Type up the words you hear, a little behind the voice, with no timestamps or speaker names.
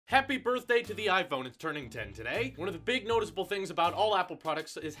Happy birthday to the iPhone, it's turning 10 today. One of the big noticeable things about all Apple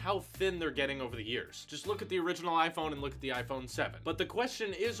products is how thin they're getting over the years. Just look at the original iPhone and look at the iPhone 7. But the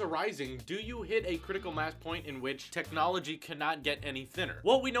question is arising, do you hit a critical mass point in which technology cannot get any thinner?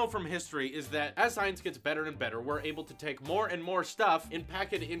 What we know from history is that as science gets better and better, we're able to take more and more stuff and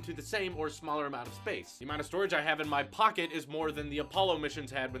pack it into the same or smaller amount of space. The amount of storage I have in my pocket is more than the Apollo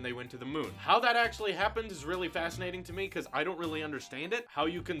missions had when they went to the moon. How that actually happened is really fascinating to me because I don't really understand it. How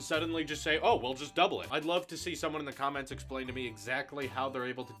you can suddenly just say, oh, we'll just double it. I'd love to see someone in the comments explain to me exactly how they're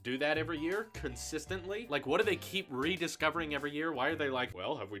able to do that every year consistently. Like, what do they keep rediscovering every year? Why are they like,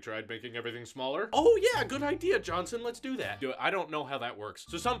 well, have we tried making everything smaller? Oh yeah, good idea, Johnson, let's do that. I don't know how that works.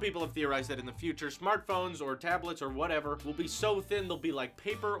 So some people have theorized that in the future, smartphones or tablets or whatever will be so thin they'll be like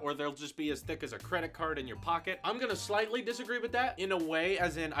paper, or they'll just be as thick as a credit card in your pocket. I'm gonna slightly disagree with that in a way,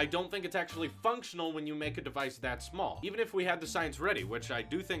 as in I don't think it's actually functional when you make a device that small. Even if we had the science ready, which I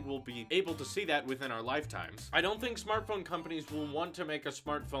do think we'll be able to see that within our lifetimes, I don't think smartphone companies will want to make a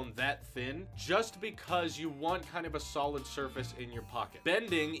smartphone that thin just because you want kind of a solid surface in your pocket.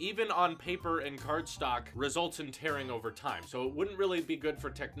 Bending, even on paper and cardstock, results in tearing over time. So it wouldn't really be good for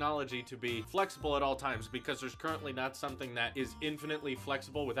technology to be flexible at all times because there's currently not something that is infinitely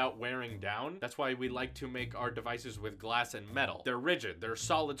flexible without wearing down. That's why we like to make our devices with glass and metal. They're rigid, they're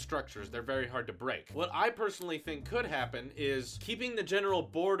solid structures, they're very hard to break. What I personally think could happen is keeping the general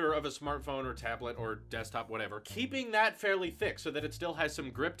border of a smartphone or tablet or desktop, whatever, keeping that fairly thick so that it still has some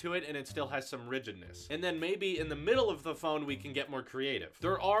grip to it and it still has some rigidness. And then maybe in the middle of the phone we can get more creative.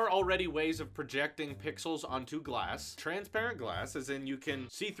 There are already ways of projecting pixels onto glass. Transparent glass, as in you can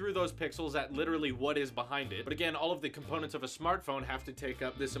see through those pixels at literally what is behind it. But again, all of the components of a smartphone have to take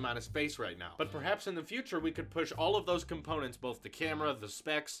up this amount of space right now. But perhaps in the future we could push all of those components, both the camera, the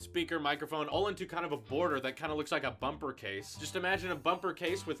specs, speaker, microphone, all into kind of a border that kind of looks like a bumper case. Just imagine a bumper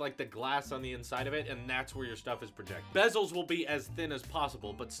case with like the glass on the inside of it, and that's where your stuff is projected. Bezels will be as thin as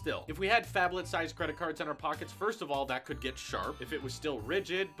possible, but still. If we had phablet-sized credit cards in our pockets, first of all, that could get sharp. If it was still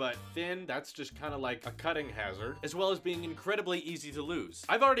rigid but thin, that's just kind of like a cutting hazard, as well as being incredibly easy to lose.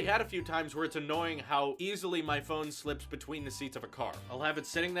 I've already had a few times where it's annoying how easily my phone slips between the seats of a car. I'll have it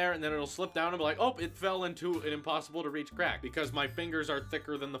sitting there and then it'll slip down and be like, oh, it fell into an impossible to reach crack because my fingers are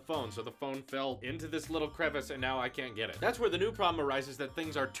thicker than the phone, so the phone fell into this little crevice and now I can't get it. That's where the new problem arises, that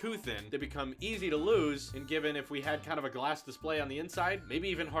things are too thin. They become easy to lose, and given if we had kind of a glass display on the inside, maybe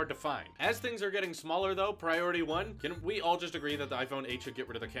even hard to find. As things are getting smaller though, priority one, can we all just agree that the iPhone 8 should get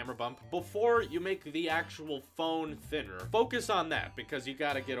rid of the camera bump? Before you make the actual phone thinner, focus on that because you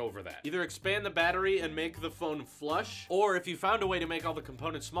gotta get over that. Either expand the battery and make the phone flush, or if you found a way to make all the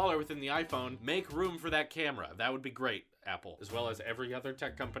components smaller within the iPhone, make room for that camera. That would be great. Apple, as well as every other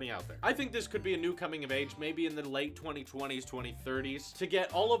tech company out there. I think this could be a new coming of age, maybe in the late 2020s, 2030s, to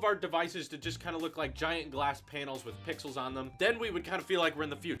get all of our devices to just kind of look like giant glass panels with pixels on them. Then we would kind of feel like we're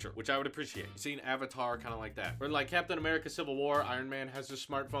in the future, which I would appreciate. Seen Avatar kind of like that. Or like Captain America Civil War, Iron Man has a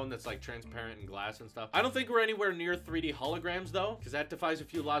smartphone that's like transparent and glass and stuff. I don't think we're anywhere near 3D holograms though, because that defies a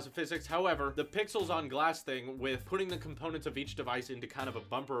few laws of physics. However, the pixels on glass thing with putting the components of each device into kind of a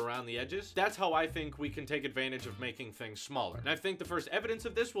bumper around the edges, that's how I think we can take advantage of making things smaller. And I think the first evidence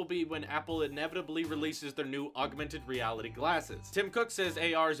of this will be when Apple inevitably releases their new augmented reality glasses. Tim Cook says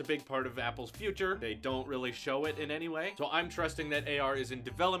AR is a big part of Apple's future. They don't really show it in any way. So I'm trusting that AR is in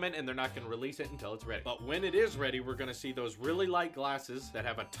development and they're not going to release it until it's ready. But when it is ready, we're going to see those really light glasses that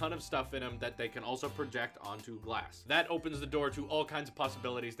have a ton of stuff in them that they can also project onto glass. That opens the door to all kinds of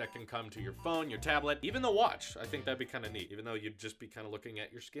possibilities that can come to your phone, your tablet, even the watch. I think that'd be kind of neat, even though you'd just be kind of looking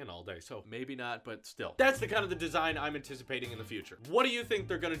at your skin all day. So maybe not, but still. That's the kind of the design I'm anticipating in the future. What do you think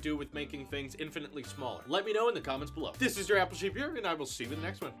they're gonna do with making things infinitely smaller? Let me know in the comments below. This is your Apple Sheep here, and I will see you in the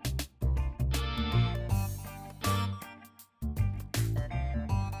next one.